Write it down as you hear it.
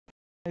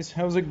Guys,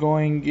 how's it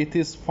going? It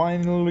is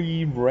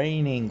finally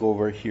raining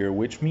over here,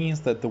 which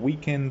means that the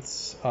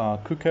weekend's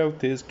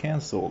cookout is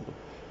cancelled.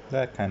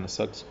 That kind of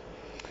sucks.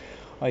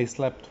 I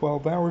slept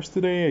 12 hours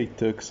today, I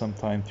took some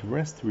time to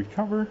rest to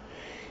recover,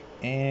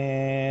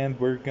 and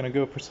we're gonna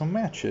go for some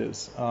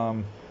matches.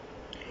 Sorry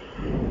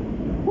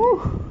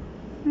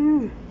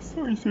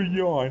to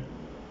yawn.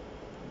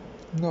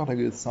 Not a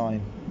good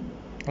sign.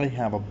 I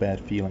have a bad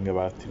feeling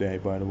about today,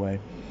 by the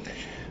way,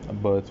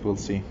 but we'll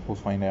see. We'll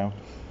find out.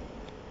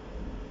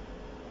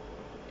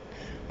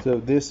 So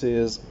this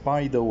is,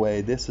 by the way,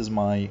 this is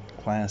my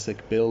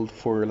classic build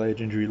for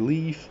Legendary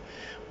Leaf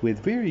with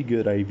very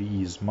good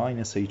IVs.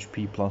 Minus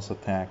HP plus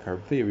attack are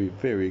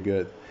very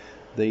good.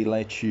 They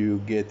let you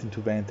get into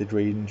vantage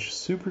range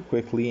super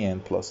quickly,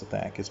 and plus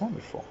attack is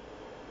wonderful.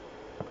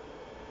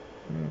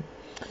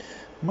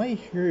 My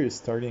hair is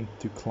starting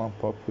to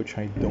clump up, which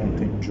I don't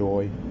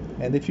enjoy.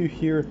 And if you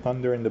hear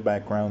thunder in the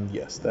background,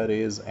 yes, that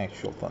is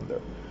actual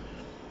thunder.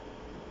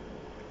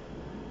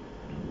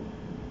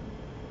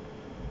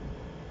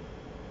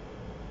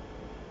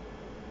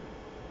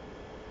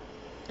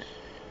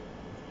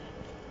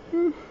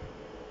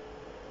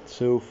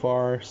 So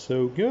far,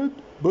 so good.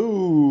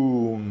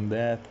 Boom!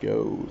 That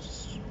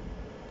goes.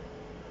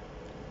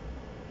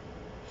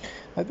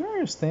 I don't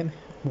understand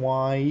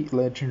why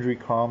Legendary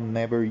Calm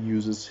never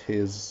uses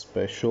his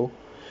special.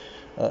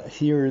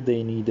 Here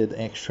they needed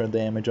extra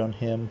damage on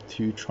him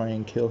to try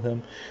and kill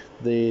him.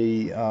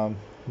 They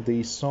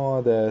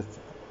saw that.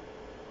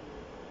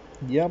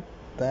 Yep,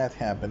 that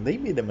happened. They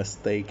made a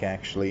mistake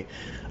actually.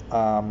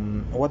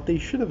 What they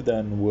should have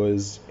done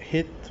was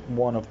hit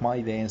one of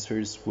my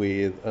dancers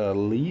with a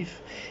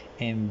leaf,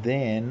 and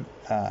then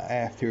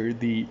after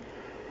the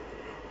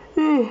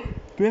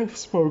death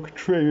smoke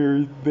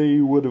triggered, they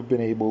would have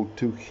been able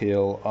to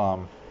kill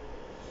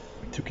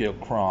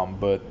Crom,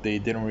 but they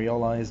didn't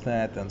realize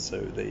that, and so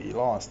they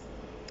lost.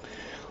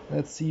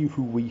 Let's see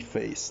who we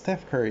face.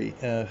 Steph Curry,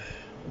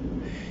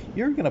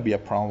 you're gonna be a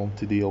problem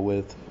to deal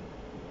with.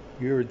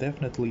 You're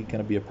definitely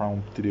gonna be a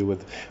problem to deal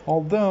with.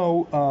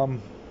 Although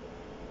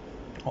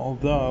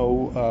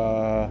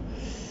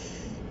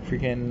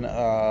freaking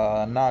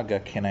Naga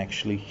can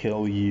actually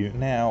kill you.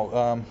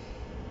 Now,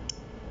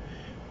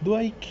 do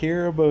I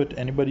care about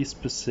anybody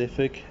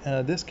specific?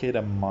 This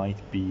Kata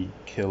might be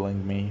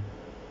killing me.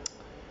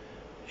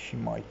 She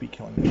might be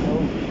killing me.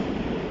 Oh,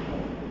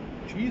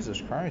 Jesus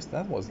Christ,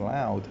 that was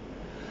loud.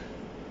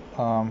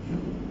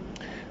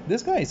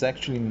 This guy is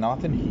actually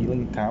not in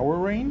healing tower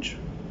range,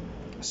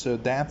 so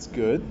that's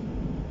good.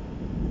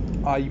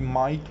 I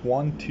might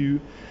want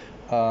to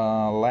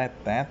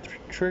let that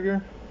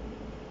trigger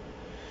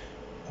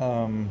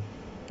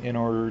in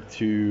order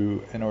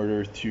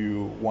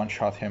to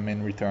one-shot him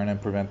in return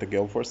and prevent the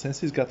guild force. Since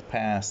he's got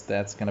passed,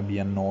 that's gonna be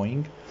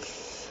annoying.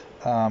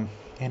 And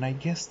I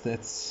guess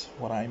that's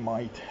what I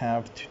might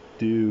have to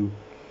do.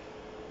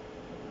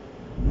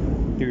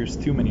 There's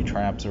too many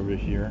traps over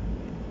here.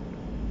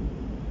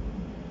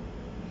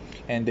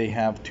 And they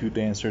have two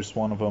dancers,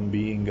 one of them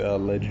being a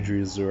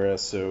legendary Azura,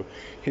 so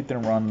hit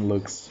and run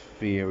looks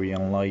very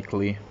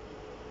unlikely.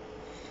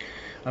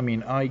 I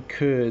mean, I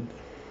could...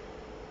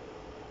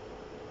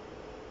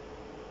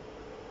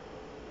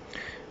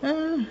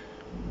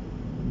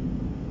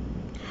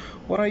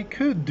 what I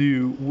could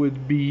do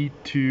would be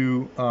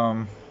to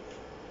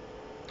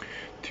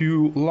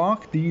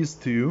lock these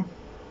two,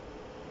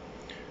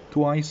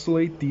 to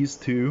isolate these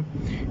two,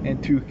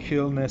 and to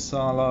kill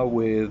Nesala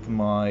with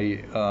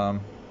my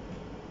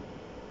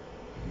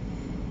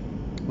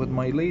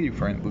lady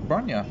friend, with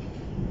Branya.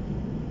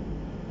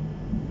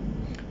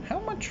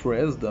 How much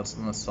res does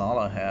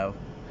Nesala have?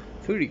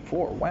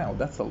 34. Wow,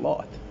 that's a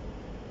lot.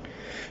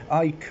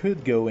 I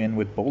could go in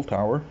with Bolt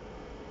Tower.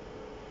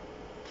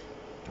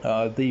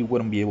 They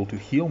wouldn't be able to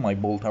heal my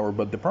Bolt Tower,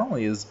 but the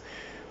problem is,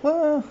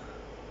 well,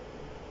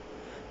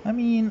 I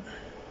mean,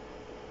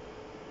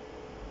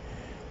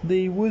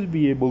 they would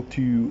be able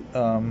to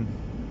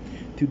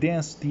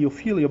dance the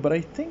Ophelia, but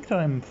I think that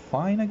I'm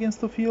fine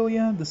against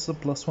Ophelia. This is a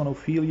 +1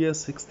 Ophelia,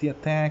 60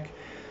 attack.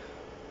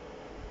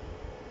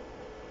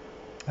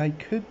 I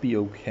could be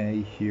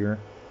okay here.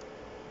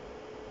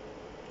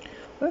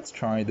 Let's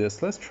try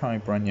this. Let's try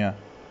Branya.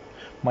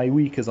 My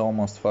week is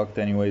almost fucked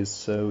anyways,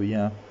 so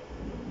yeah.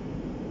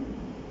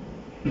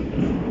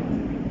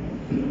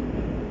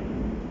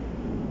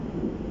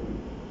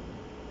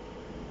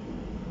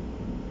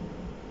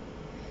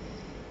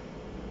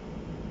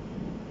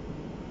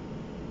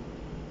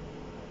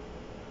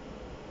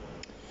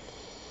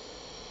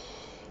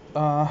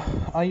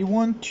 I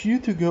want you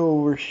to go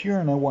over here,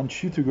 and I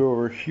want you to go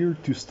over here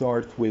to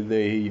start with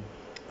a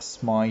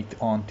smite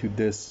onto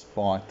this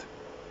spot.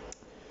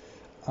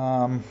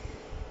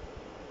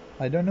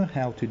 I don't know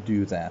how to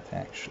do that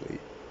actually.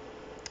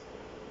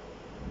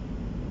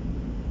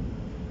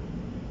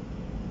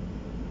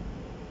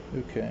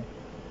 Okay.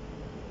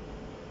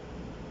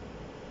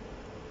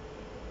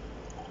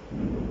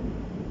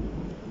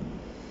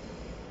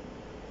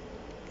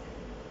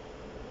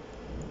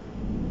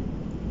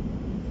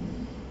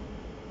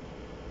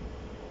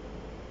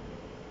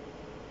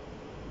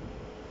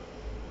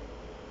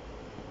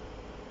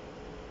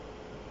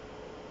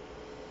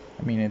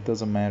 I mean, it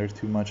doesn't matter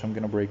too much. I'm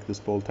gonna break this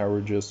bolt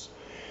tower just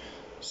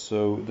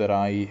so that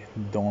I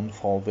don't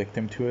fall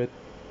victim to it.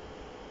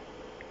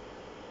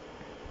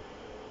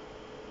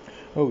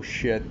 Oh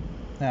shit.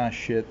 Ah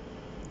shit.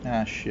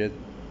 Ah shit.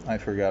 I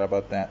forgot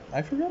about that.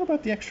 I forgot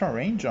about the extra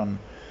range on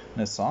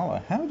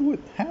Nasala.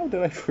 How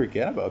did I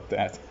forget about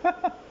that?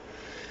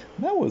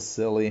 That was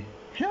silly.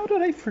 How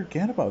did I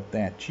forget about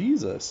that?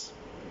 Jesus.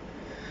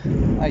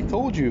 I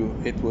told you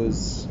it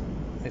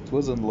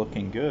wasn't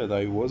looking good.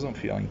 I wasn't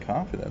feeling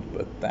confident,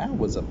 but that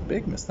was a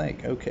big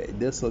mistake. Okay,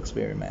 this looks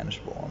very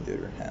manageable on the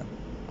other hand.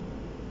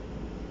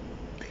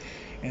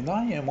 And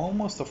I am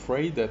almost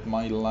afraid that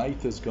my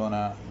light is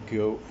gonna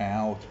go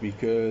out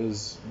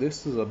because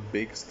this is a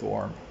big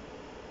storm.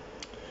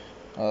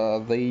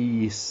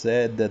 They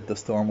said that the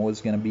storm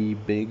was gonna be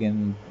big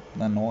and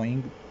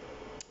annoying,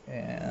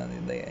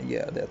 and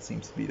yeah, that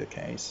seems to be the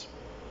case.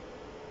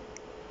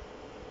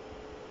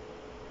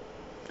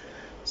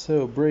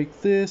 So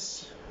break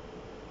this,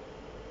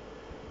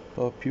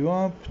 pop you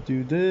up,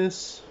 do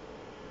this,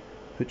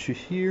 put you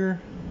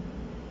here.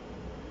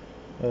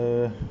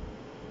 Can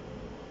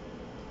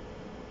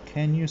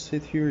you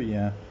sit here?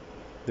 Yeah.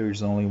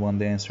 There's only one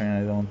dancer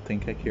and I don't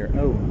think I care.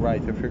 Oh,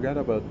 right, I forgot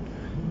about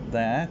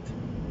that.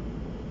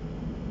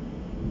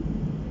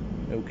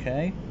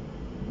 Okay.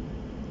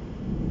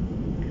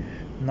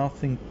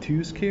 Nothing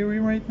too scary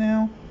right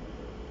now.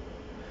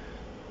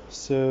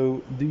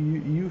 So, do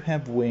you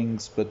have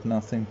wings but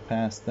nothing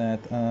past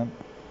that? Can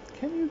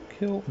you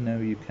kill? No,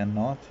 you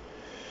cannot.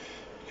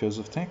 Because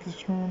of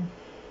tactics room.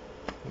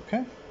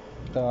 Okay.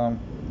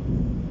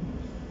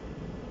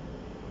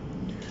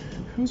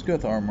 Who's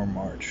got armor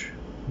march?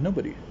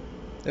 Nobody.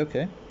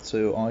 Okay,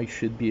 so I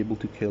should be able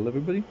to kill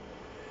everybody.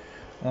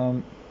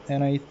 And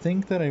I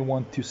think that I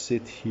want to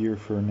sit here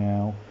for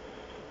now.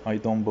 I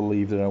don't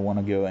believe that I want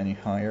to go any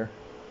higher.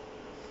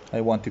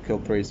 I want to kill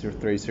Tracer.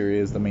 Tracer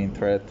is the main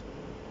threat.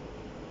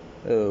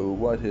 Oh,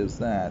 what is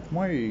that?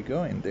 Why are you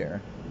going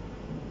there?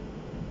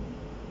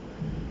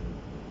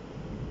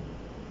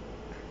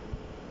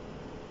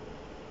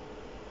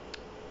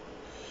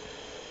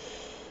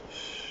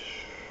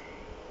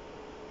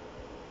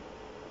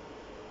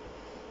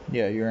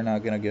 Yeah, you're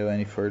not gonna go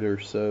any further,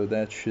 so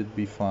that should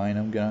be fine.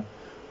 I'm gonna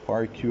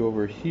park you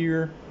over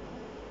here,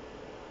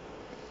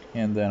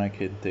 and then I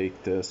can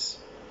take this.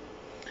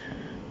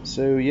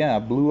 So yeah,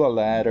 blew a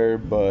ladder,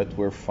 but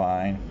we're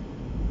fine.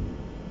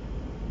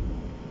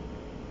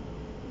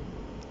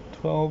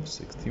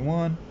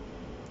 1261.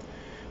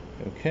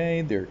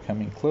 Okay, they're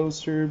coming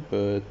closer,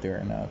 but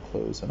they're not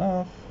close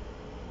enough.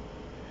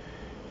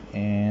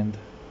 And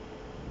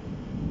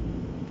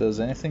does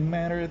anything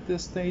matter at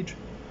this stage?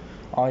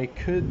 I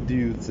could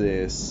do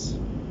this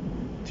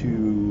to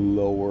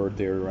lower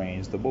their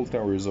range. The bolt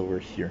tower is over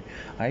here.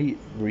 I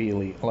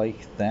really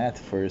like that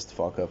first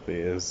fuck up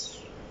is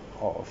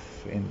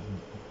off in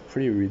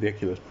pretty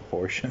ridiculous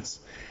proportions.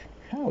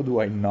 How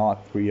do I not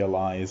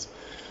realize?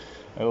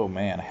 Oh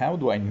man, how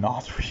do I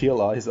not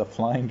realize a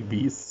flying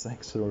beast's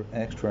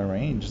extra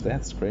range?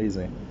 That's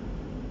crazy.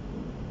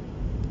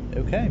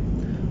 Okay,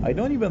 I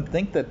don't even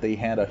think that they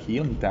had a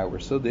healing tower,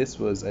 so this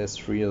was as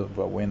free of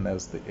a win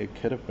as it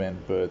could have been,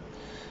 but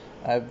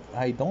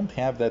I don't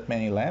have that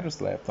many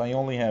ladders left. I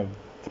only have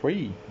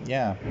 3.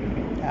 Yeah.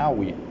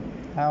 Owie.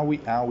 Owie,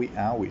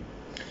 owie,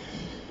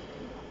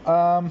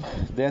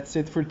 owie. That's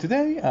it for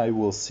today. I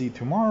will see you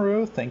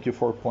tomorrow. Thank you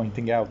for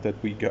pointing out that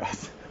we got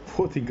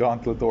 40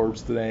 gauntlet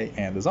orbs today,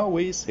 and as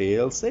always,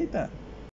 hail Satan!